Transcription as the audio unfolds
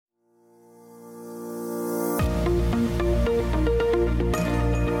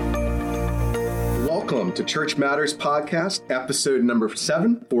welcome to Church Matters Podcast, episode number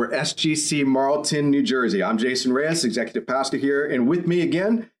 7 for SGC Marlton, New Jersey. I'm Jason Reyes, executive pastor here, and with me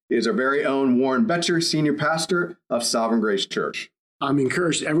again is our very own Warren Betcher, senior pastor of Sovereign Grace Church. I'm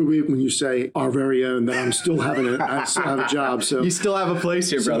encouraged every week when you say our very own that I still have a job. So you still have a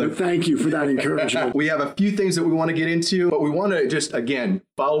place here, brother. Thank you for that encouragement. We have a few things that we want to get into, but we want to just, again,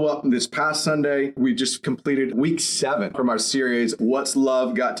 follow up this past Sunday. We just completed week 7 from our series, What's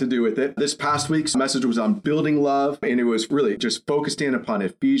Love Got to Do with It? This past week's message was on building love, and it was really just focused in upon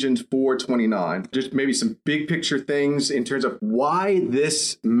Ephesians 4:29. Just maybe some big picture things in terms of why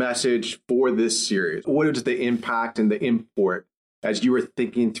this message for this series. What is the impact and the import as you were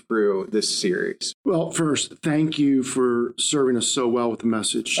thinking through this series? Well, first, thank you for serving us so well with the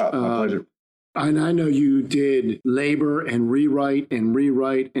message. My pleasure. And I know you did labor and rewrite and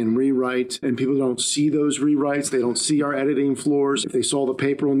rewrite and rewrite, and people don't see those rewrites. They don't see our editing floors. If they saw the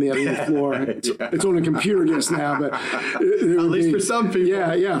paper on the editing floor, it's on a computer just now. But at least for some people.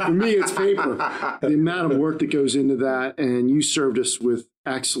 Yeah. For me, it's paper. The amount of work that goes into that, and you served us with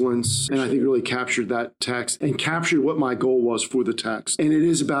excellence, and I think really captured that text and captured what my goal was for the text. And it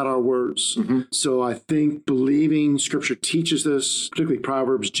is about our words. Mm-hmm. So I think believing Scripture teaches this, particularly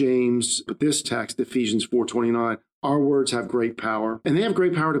Proverbs, James, but this text, Ephesians 4:29, our words have great power, and they have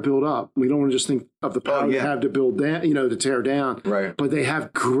great power to build up. We don't want to just think of the power they have to build down, to tear down, right? But they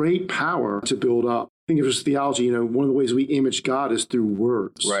have great power to build up. Think of his theology, one of the ways we image God is through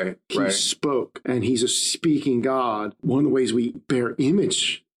words. Right. He spoke, and he's a speaking God. One of the ways we bear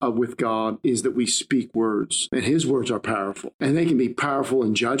image with God is that we speak words, and his words are powerful. And they can be powerful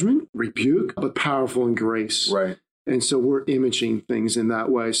in judgment, rebuke, but powerful in grace. Right. And so we're imaging things in that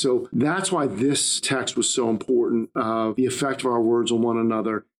way. So that's why this text was so important, the effect of our words on one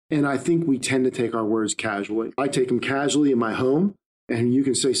another. And I think we tend to take our words casually. I take them casually in my home. And you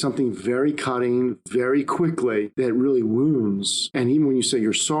can say something very cutting, very quickly that really wounds. And even when you say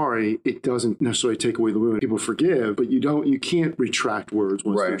you're sorry, it doesn't necessarily take away the wound. People forgive, but you can't retract words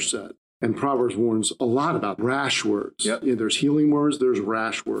once they're said. And Proverbs warns a lot about rash words. Yep. There's healing words, there's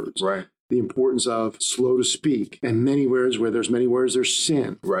rash words. Right. The importance of slow to speak. And many words, where there's many words, there's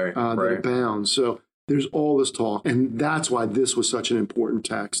sin. Right. That abounds. So there's all this talk. And that's why this was such an important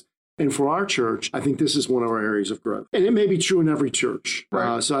text. And for our church, I think this is one of our areas of growth. And it may be true in every church.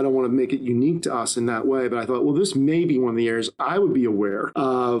 Right. So I don't want to make it unique to us in that way. But I thought, well, this may be one of the areas I would be aware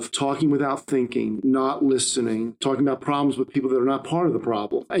of talking without thinking, not listening, talking about problems with people that are not part of the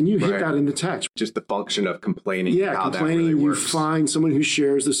problem. And you hit that in the text. Just the function of complaining. Yeah, how complaining. That really you find someone who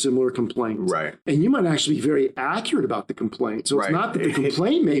shares the similar complaint. Right. And you might actually be very accurate about the complaint. So it's not that the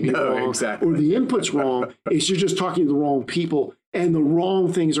complaint may be wrong or the input's wrong. It's you're just talking to the wrong people. And the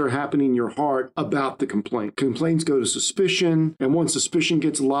wrong things are happening in your heart about the complaint. Complaints go to suspicion, and once suspicion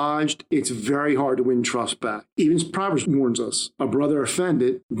gets lodged, it's very hard to win trust back. Even Proverbs warns us, a brother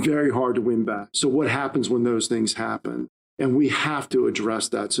offended, very hard to win back. So what happens when those things happen? And we have to address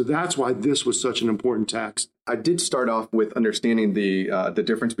that. So that's why this was such an important text. I did start off with understanding the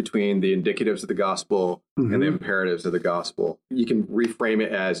difference between the indicatives of the gospel and the imperatives of the gospel. You can reframe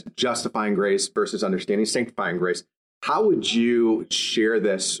it as justifying grace versus understanding sanctifying grace. How would you share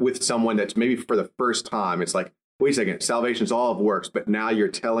this with someone that's maybe for the first time? It's like, wait a second, salvation is all of works, but now you're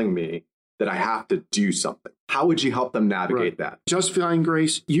telling me that I have to do something. How would you help them navigate that? Justifying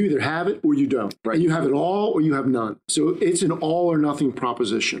grace, you either have it or you don't. Right. And you have it all or you have none. So it's an all or nothing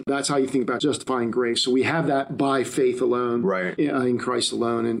proposition. That's how you think about justifying grace. So we have that by faith alone, in Christ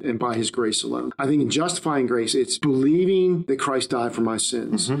alone, and by his grace alone. I think in justifying grace, it's believing that Christ died for my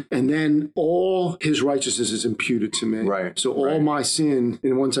sins. Mm-hmm. And then all his righteousness is imputed to me. Right. So all my sin,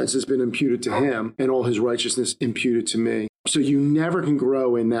 in one sense, has been imputed to him, and all his righteousness imputed to me. So you never can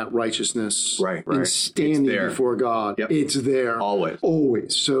grow in that righteousness in standing before God. Yep. It's there.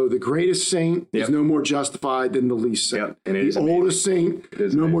 Always. So the greatest saint is no more justified than the least saint. Yep. And the oldest saint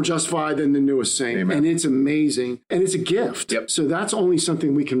is no more justified than the newest saint. Amen. And it's amazing. And it's a gift. Yep. So that's only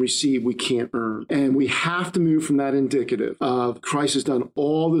something we can receive, we can't earn. And we have to move from that indicative of Christ has done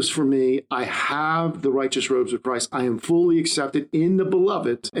all this for me. I have the righteous robes of Christ. I am fully accepted in the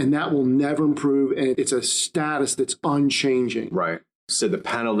beloved. And that will never improve. And it's a status that's unchanged. Right. So the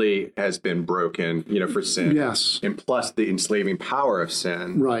penalty has been broken, for sin. Yes. And plus the enslaving power of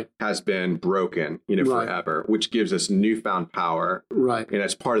sin has been broken, forever, which gives us newfound power. Right. And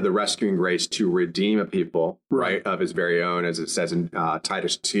as part of the rescuing grace to redeem a people, of his very own, as it says in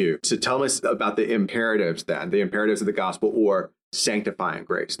Titus 2. So tell us about the imperatives then, the imperatives of the gospel, or sanctifying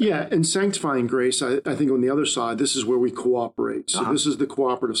grace. Yeah, and sanctifying grace, I think on the other side, this is where we cooperate. So this is the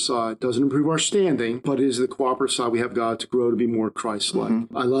cooperative side. Doesn't improve our standing, but it is the cooperative side. We have God to grow to be more Christ-like.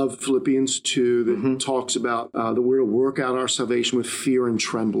 I love Philippians 2 that talks about that we're to work out our salvation with fear and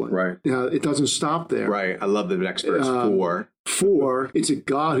trembling. Right. It doesn't stop there. Right. I love the next verse, 4. For it's a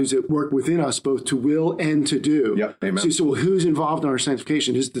God who's at work within us both to will and to do. Yep. Amen. So well, who's involved in our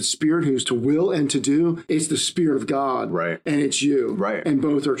sanctification? Is the Spirit who's to will and to do? It's the Spirit of God. Right. And it's you. Right. And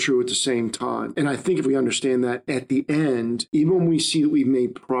both are true at the same time. And I think if we understand that at the end, even when we see that we've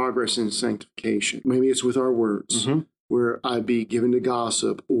made progress in sanctification, maybe it's with our words. Where I'd be given to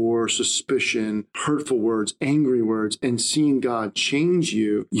gossip or suspicion, hurtful words, angry words, and seeing God change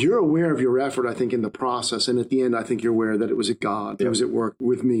you, you're aware of your effort, I think, in the process. And at the end, I think you're aware that it was a God that was at work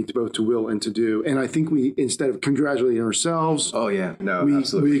with me to both to will and to do. And I think we, instead of congratulating ourselves,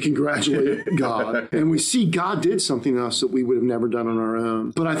 we congratulate God. And we see God did something to us that we would have never done on our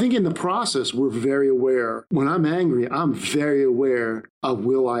own. But I think in the process, we're very aware. When I'm angry, I'm very aware of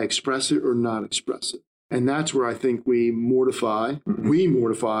will I express it or not express it. And that's where I think we mortify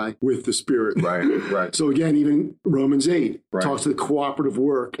with the Spirit. Right. So again, even Romans 8 talks to the cooperative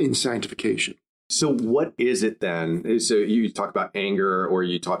work in sanctification. So what is it then? So you talk about anger or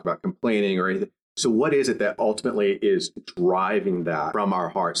you talk about complaining or anything. So what is it that ultimately is driving that from our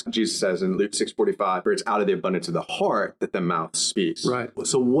hearts? Jesus says in Luke 6:45, for it's out of the abundance of the heart that the mouth speaks. Right.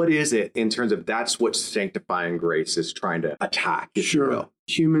 So what is it in terms of that's what sanctifying grace is trying to attack, if you will?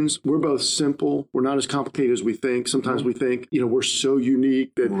 Humans, we're both simple. We're not as complicated as we think. Sometimes we think, we're so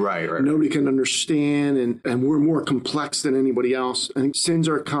unique that nobody can understand, and we're more complex than anybody else. I think sins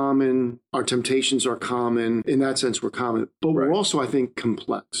are common. Our temptations are common. In that sense, we're common. But we're also, I think,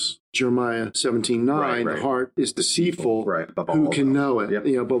 complex. Jeremiah 17:9, the heart is deceitful. Who can know it?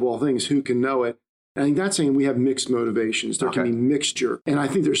 Above all things, who can know it? I think that's saying we have mixed motivations. There can be mixture. And I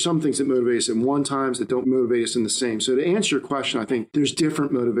think there's some things that motivate us in one times that don't motivate us in the same. So to answer your question, I think there's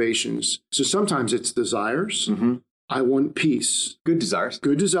different motivations. So sometimes it's desires. I want peace. Good desires.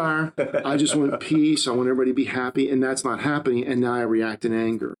 Good desire. I just want peace. I want everybody to be happy. And that's not happening. And now I react in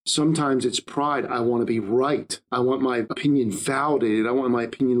anger. Sometimes it's pride. I want to be right. I want my opinion validated. I want my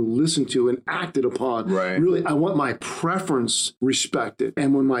opinion listened to and acted upon. Really, I want my preference respected.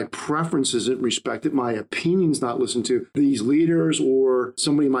 And when my preference isn't respected, my opinion's not listened to, these leaders or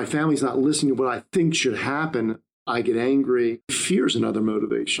somebody in my family's not listening to what I think should happen, I get angry. Fear is another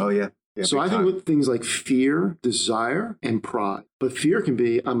motivation. So I think with things like fear, desire, and pride. But fear can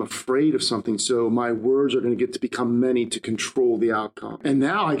be, I'm afraid of something, so my words are going to get to become many to control the outcome. And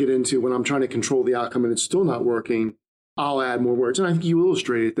now I get into when I'm trying to control the outcome and it's still not working, I'll add more words. And I think you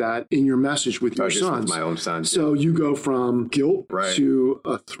illustrated that in your message with your sons. With my own sons. So you go from guilt to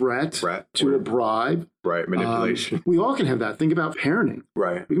a threat to a bribe. Manipulation. We all can have that. Think about parenting.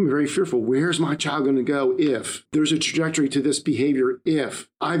 We can be very fearful. Where's my child going to go if there's a trajectory to this behavior? If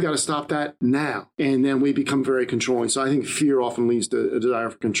I've got to stop that now. And then we become very controlling. So I think fear often leads to a desire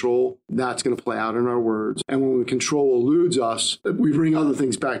for control. That's going to play out in our words. And when control eludes us, we bring other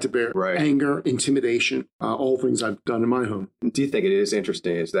things back to bear. Anger, intimidation, all things I've done in my home. Do you think it is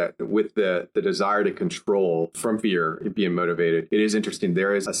interesting is that with the desire to control from fear, being motivated, it is interesting.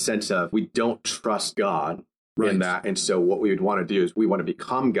 There is a sense of we don't trust God in that. And so what we would want to do is we want to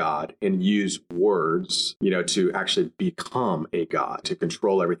become God and use words, to actually become a God, to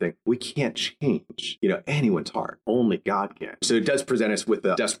control everything. We can't change, anyone's heart. Only God can. So it does present us with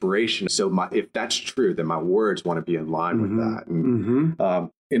a desperation. So if that's true, then my words want to be in line with that.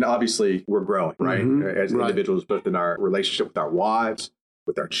 And obviously we're growing, as individuals, both in our relationship with our wives,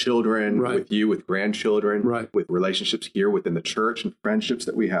 with our children, with you, with grandchildren, with relationships here within the church and friendships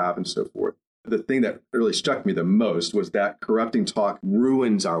that we have and so forth. The thing that really struck me the most was that corrupting talk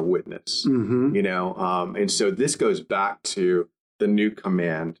ruins our witness, and so this goes back to the new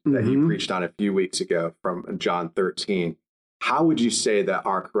command that he preached on a few weeks ago from John 13. How would you say that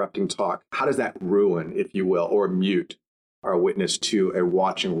our corrupting talk, how does that ruin, if you will, or mute our witness to a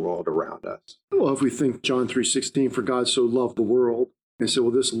watching world around us? Well, if we think John 3:16, for God so loved the world, and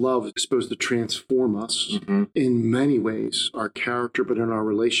so, this love is supposed to transform us in many ways, our character, but in our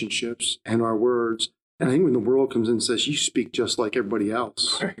relationships and our words. And I think when the world comes in and says, you speak just like everybody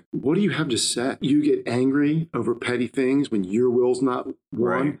else, what do you have to say? You get angry over petty things when your will's not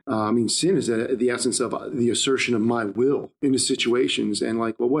won. Sin is the essence of the assertion of my will into situations. And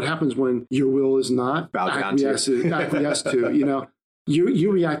what happens when your will is not acquiesced to,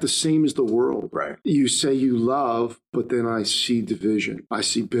 You react the same as the world. You say you love, but then I see division. I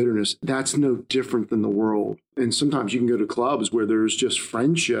see bitterness. That's no different than the world. And sometimes you can go to clubs where there's just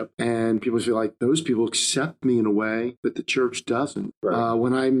friendship and people feel like those people accept me in a way that the church doesn't. Right.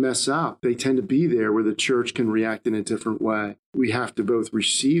 When I mess up, they tend to be there where the church can react in a different way. We have to both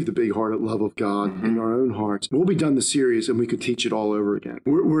receive the big-hearted love of God in our own hearts. We'll be done the series and we could teach it all over again.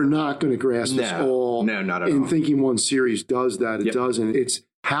 We're not going to grasp this all. No, not at all. In thinking one series does that. It doesn't. It's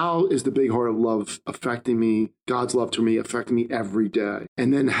how is the big-hearted love affecting me, God's love to me affecting me every day?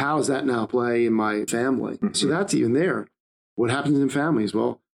 And then how does that now play in my family? So that's even there. What happens in families?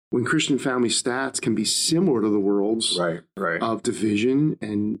 Well, when Christian family stats can be similar to the world's of division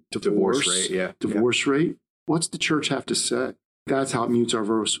and divorce rate, what's the church have to say? That's how it mutes our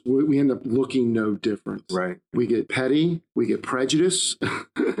verse. We end up looking no different. Right. We get petty. We get prejudice.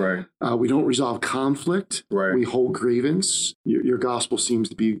 Right. We don't resolve conflict. Right. We hold grievance. Your gospel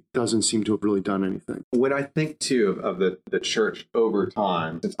doesn't seem to have really done anything. When I think, too, of the church over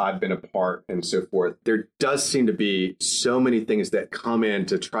time, since I've been a part and so forth, there does seem to be so many things that come in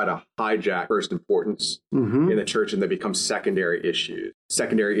to try to hijack first importance in the church, and they become secondary issues.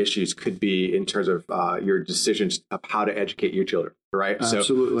 Secondary issues could be in terms of your decisions of how to educate your children, right?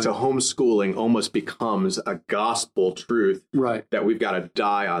 Absolutely. So homeschooling almost becomes a gospel truth that we've got to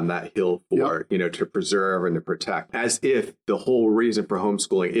die on that hill for, to preserve and to protect. As if the whole reason for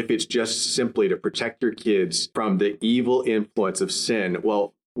homeschooling, if it's just simply to protect your kids from the evil influence of sin,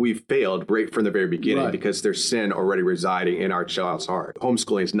 well, we've failed right from the very beginning because there's sin already residing in our child's heart.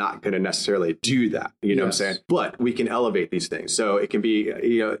 Homeschooling is not going to necessarily do that. You know what I'm saying? But we can elevate these things. So it can be,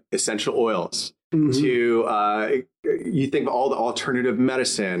 essential oils to, you think of all the alternative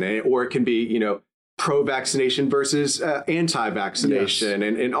medicine, or it can be, pro-vaccination versus anti-vaccination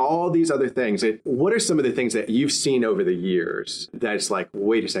and all these other things. What are some of the things that you've seen over the years that it's like,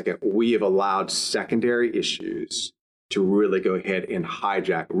 wait a second, we have allowed secondary issues to really go ahead and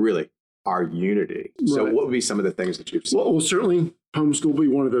hijack our unity? So what would be some of the things that you've seen? Well, certainly homeschool will be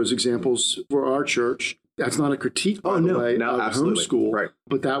one of those examples for our church. That's not a critique, by the way, of homeschool,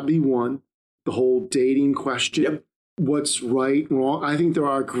 but that would be one. The whole dating question, what's right, wrong. I think there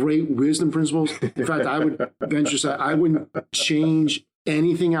are great wisdom principles. In fact, I would venture to say I wouldn't change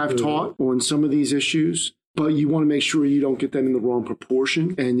anything I've taught on some of these issues. But you want to make sure you don't get them in the wrong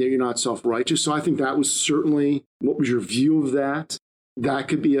proportion and you're not self-righteous. So I think that was certainly, what was your view of that? That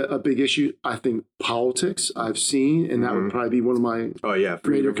could be a big issue. I think politics I've seen, and that would probably be one of my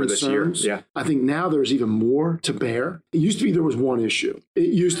greater concerns. I think now there's even more to bear. It used to be there was one issue. It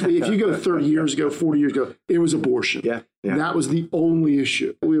used to be, if you go 30 years ago, 40 years ago, it was abortion. That was the only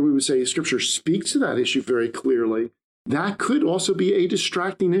issue. We would say Scripture speaks to that issue very clearly. That could also be a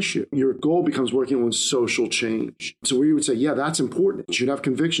distracting issue. Your goal becomes working on social change. So we would say, that's important. You should have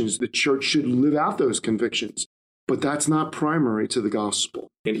convictions. The church should live out those convictions. But that's not primary to the gospel.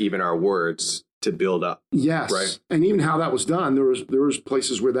 And even our words to build up. Yes. Right. And even how that was done, there was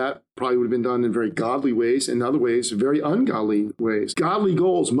places where that probably would have been done in very godly ways, and other ways, very ungodly ways. Godly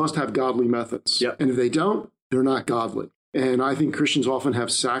goals must have godly methods. And if they don't, they're not godly. And I think Christians often have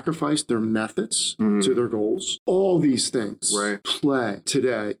sacrificed their methods to their goals. All these things play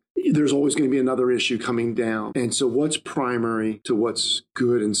today. There's always going to be another issue coming down. And so what's primary to what's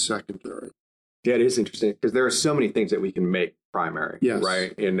good and secondary? Yeah, it is interesting because there are so many things that we can make primary,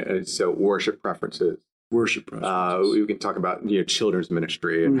 right? And so worship preferences. We can talk about children's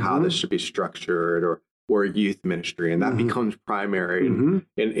ministry and how this should be structured, or youth ministry, and that becomes primary,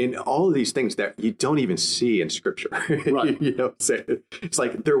 and all of these things that you don't even see in Scripture. Say it's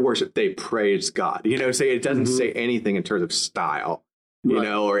like their worship, they praise God. Say it doesn't say anything in terms of style.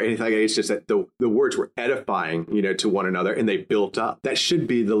 Or anything. It's just that the words were edifying, to one another, and they built up. That should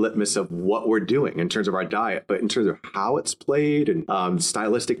be the litmus of what we're doing in terms of our diet. But in terms of how it's played and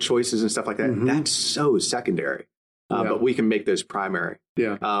stylistic choices and stuff like that, that's so secondary. But we can make those primary.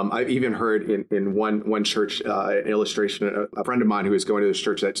 I've even heard in one church, an illustration, a friend of mine who is going to this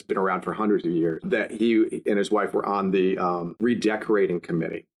church that's been around for hundreds of years, that he and his wife were on the redecorating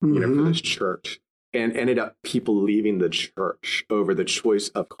committee, for this church. And ended up people leaving the church over the choice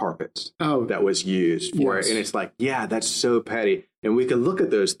of carpets that was used for it. And it's like, that's so petty. And we can look at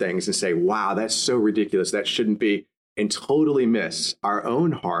those things and say, wow, that's so ridiculous. That shouldn't be. And totally miss our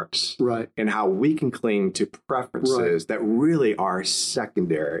own hearts and how we can cling to preferences that really are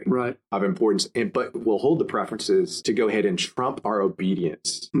secondary of importance. But we'll hold the preferences to go ahead and trump our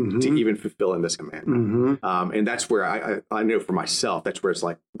obedience to even fulfilling this commandment. And that's where I know for myself, that's where it's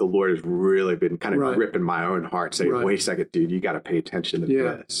like the Lord has really been kind of gripping my own heart, saying, wait a second, dude, you got to pay attention to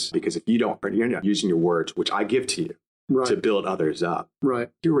this. Because if you don't, you're not using your words, which I give to you. to build others up. Right.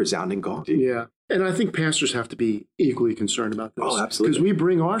 You're resounding gone. Yeah. And I think pastors have to be equally concerned about this. Oh, absolutely. Because we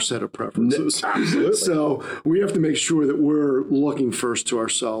bring our set of preferences. Absolutely. So we have to make sure that we're looking first to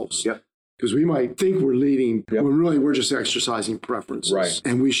ourselves. Yep. Because we might think we're leading when really we're just exercising preferences. Right.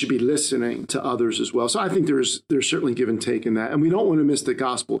 And we should be listening to others as well. So I think there's certainly give and take in that. And we don't want to miss the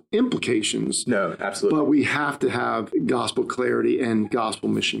gospel implications. No, absolutely. But we have to have gospel clarity and gospel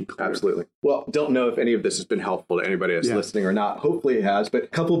mission clarity. Absolutely. Well, don't know if any of this has been helpful to anybody that's listening or not. Hopefully it has. But a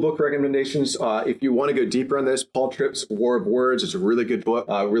couple of book recommendations. If you want to go deeper on this, Paul Tripp's War of Words is a really good book.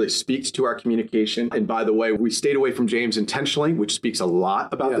 Really speaks to our communication. And by the way, we stayed away from James intentionally, which speaks a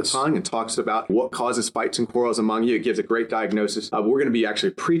lot about the tongue and talks about what causes fights and quarrels among you. It gives a great diagnosis. We're going to be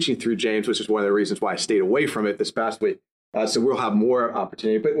actually preaching through James, which is one of the reasons why I stayed away from it this past week. So we'll have more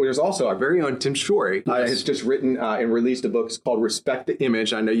opportunity. But there's also our very own Tim Shorey has just written and released a book. It's called Respect the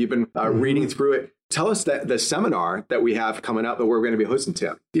Image. I know you've been reading through it. Tell us that the seminar that we have coming up that we're going to be hosting,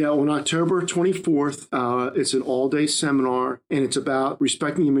 Tim. Yeah, on October 24th, it's an all-day seminar, and it's about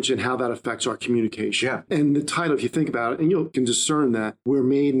respecting the image and how that affects our communication. Yeah. And the title, if you think about it, and you can discern that we're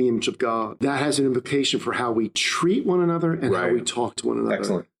made in the image of God, that has an implication for how we treat one another and how we talk to one another.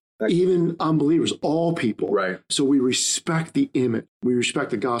 Excellent. Even unbelievers, all people. Right. So we respect the image. We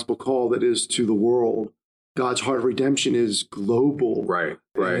respect the gospel call that is to the world. God's heart of redemption is global. Right.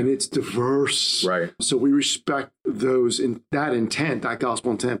 And it's diverse. Right. So we respect those in that intent, that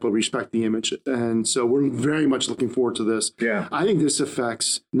gospel intent, but respect the image. And so we're very much looking forward to this. Yeah. I think this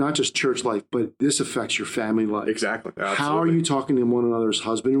affects not just church life, but this affects your family life. Exactly. Absolutely. How are you talking to one another as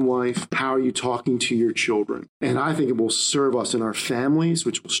husband and wife? How are you talking to your children? And I think it will serve us in our families,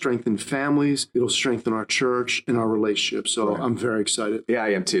 which will strengthen families. It'll strengthen our church and our relationships. So I'm very excited. Yeah,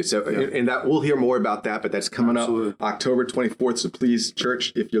 I am too. So, and that we'll hear more about that, but that's coming up October 24th. So please, church,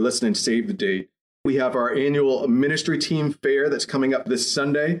 if you're listening, save the date. We have our annual ministry team fair that's coming up this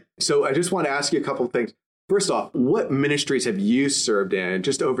Sunday. So I just want to ask you a couple of things. First off, what ministries have you served in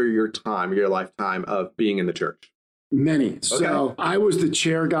just over your time, your lifetime of being in the church? Many. So I was the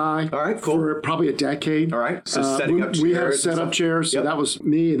chair guy for probably a decade. All right. So setting up chairs. We had set up chairs. So that was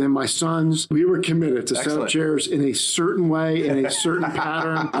me. And then my sons, we were committed to set up chairs in a certain way, in a certain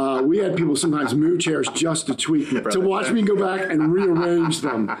pattern. We had people sometimes move chairs just to tweak them, to watch me go back and rearrange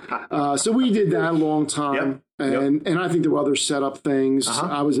them. So we did that a long time. And I think there were other setup things.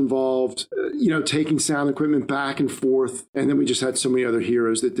 I was involved, taking sound equipment back and forth. And then we just had so many other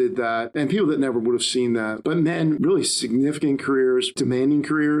heroes that did that and people that never would have seen that. But men, really significant careers, demanding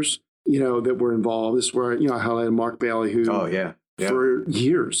careers, that were involved. This is where, I highlighted Mark Bailey, who for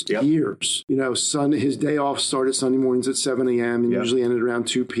years, his day off started Sunday mornings at 7 a.m. and usually ended around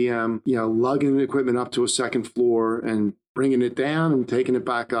 2 p.m., lugging the equipment up to a second floor and bringing it down and taking it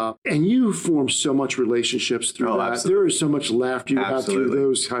back up. And you form so much relationships through that. Absolutely. There is so much laughter you have through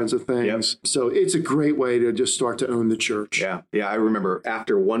those kinds of things. So it's a great way to just start to own the church. Yeah. I remember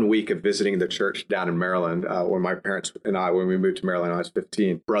after 1 week of visiting the church down in Maryland, when my parents and when we moved to Maryland, I was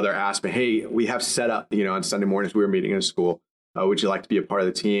 15, brother asked me, hey, we have set up, on Sunday mornings, we were meeting in a school. Would you like to be a part of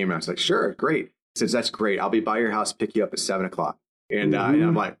the team? And I was like, sure, great. He says, that's great. I'll be by your house, pick you up at 7 o'clock. And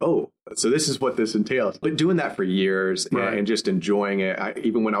I'm like, oh, so this is what this entails. But doing that for years and just enjoying it.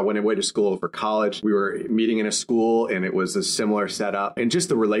 Even when I went away to school for college, we were meeting in a school and it was a similar setup. And just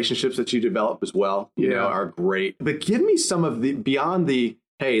the relationships that you develop as well, you know, are great. But give me some of the, beyond the,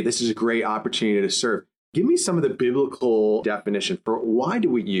 hey, this is a great opportunity to serve. Give me some of the biblical definition for why do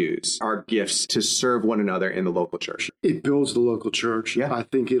we use our gifts to serve one another in the local church? It builds the local church. Yeah. I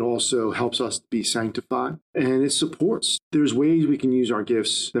think it also helps us be sanctified and it supports. There's ways we can use our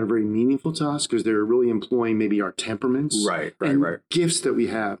gifts that are very meaningful to us because they're really employing maybe our temperaments. Right. Gifts that we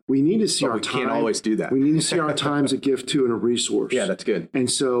have. We need to see our time. We can't always do that. We need to see our time as a gift too and a resource. Yeah, that's good.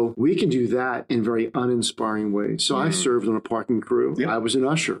 And so we can do that in very uninspiring ways. So I served on a parking crew. I was an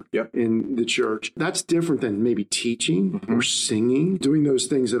usher in the church. That's different than maybe teaching or singing, doing those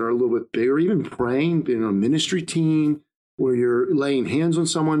things that are a little bit bigger, even praying, being on a ministry team where you're laying hands on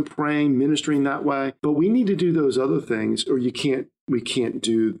someone, praying, ministering that way. But we need to do those other things or we can't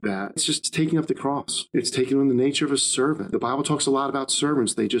do that. It's just taking up the cross. It's taking on the nature of a servant. The Bible talks a lot about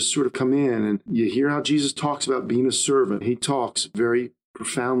servants. They just sort of come in and you hear how Jesus talks about being a servant. He talks very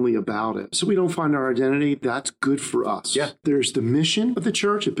profoundly about it. So we don't find our identity. That's good for us. Yeah. There's the mission of the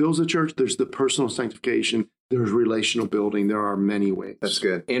church. It builds the church. There's the personal sanctification. There's relational building. There are many ways. That's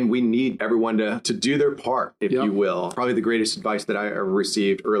good. And we need everyone to do their part, if you will. Probably the greatest advice that I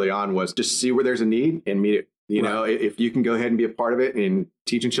received early on was just see where there's a need and meet it. You know, if you can go ahead and be a part of it in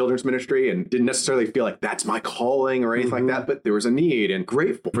teaching children's ministry and didn't necessarily feel like that's my calling or anything like that, but there was a need, and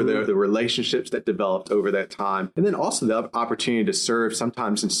grateful for the relationships that developed over that time. And then also the opportunity to serve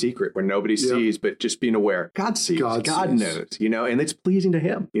sometimes in secret where nobody sees, but just being aware. God sees, God knows, you know, and it's pleasing to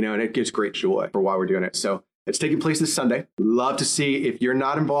him, you know, and it gives great joy for why we're doing it. So it's taking place this Sunday. Love to see. If you're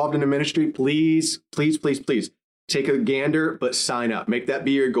not involved in a ministry, please take a gander, but sign up. Make that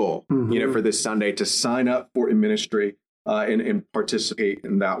be your goal, you know, for this Sunday, to sign up for a ministry and participate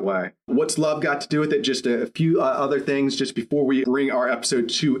in that way. What's love got to do with it? Just a few other things just before we bring our episode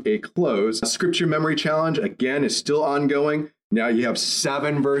to a close. Scripture Memory Challenge, again, is still ongoing. Now you have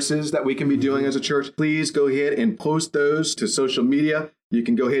 7 verses that we can be doing as a church. Please go ahead and post those to social media. You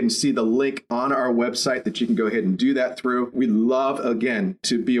can go ahead and see the link on our website that you can go ahead and do that through. We love, again,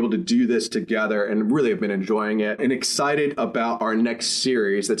 to be able to do this together and really have been enjoying it and excited about our next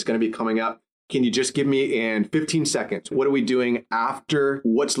series that's going to be coming up. Can you just give me in 15 seconds, what are we doing after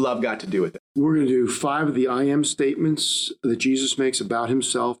What's Love Got to Do with It? We're going to do 5 of the I am statements that Jesus makes about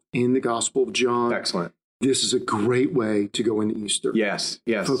himself in the Gospel of John. Excellent. This is a great way to go into Easter. Yes.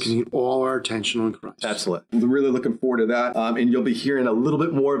 Focusing all our attention on Christ. Excellent. I'm really looking forward to that. And you'll be hearing a little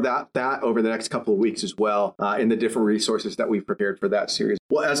bit more of that over the next couple of weeks as well in the different resources that we've prepared for that series.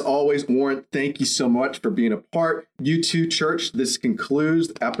 Well, as always, Warren, thank you so much for being a part. You too, church. This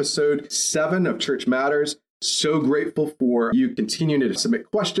concludes episode 7 of Church Matters. So grateful for you continuing to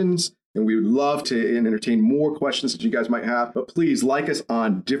submit questions. And we would love to entertain more questions that you guys might have. But please like us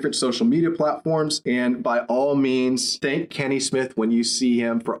on different social media platforms. And by all means, thank Kenny Smith when you see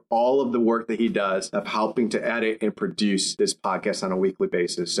him for all of the work that he does of helping to edit and produce this podcast on a weekly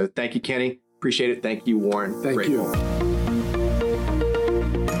basis. So thank you, Kenny. Appreciate it. Thank you, Warren. Thank you.